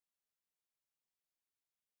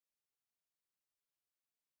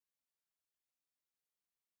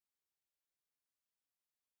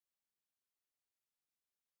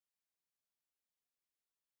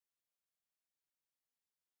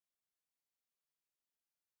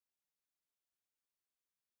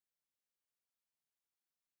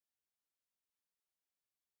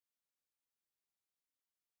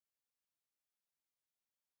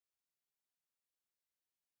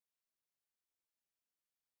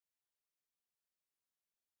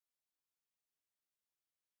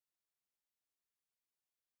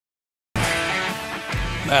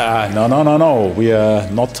No. We are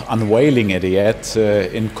not unveiling it yet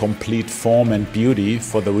in complete form and beauty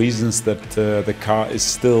for the reasons that the car is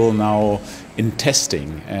still now in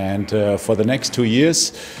testing. And for the next 2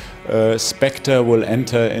 years, Spectre will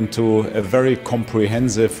enter into a very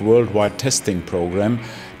comprehensive worldwide testing program.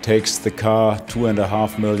 Takes the car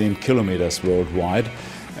 2.5 million kilometers worldwide.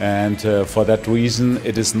 And for that reason,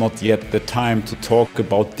 it is not yet the time to talk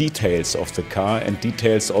about details of the car, and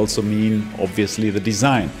details also mean obviously the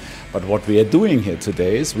design. But what we are doing here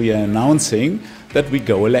today is we are announcing that we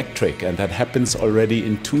go electric, and that happens already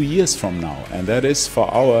in 2 years from now. And that is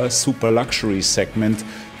for our super luxury segment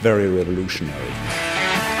very revolutionary.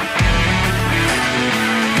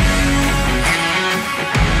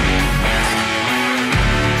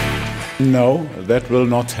 No, that will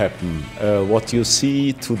not happen. What you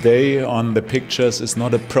see today on the pictures is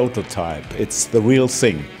not a prototype, it's the real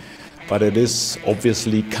thing. But it is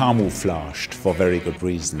obviously camouflaged for very good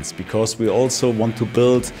reasons, because we also want to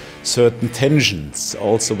build certain tensions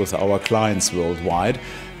also with our clients worldwide.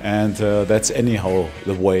 And that's anyhow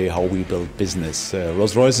the way how we build business.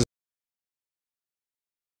 Rolls-Royce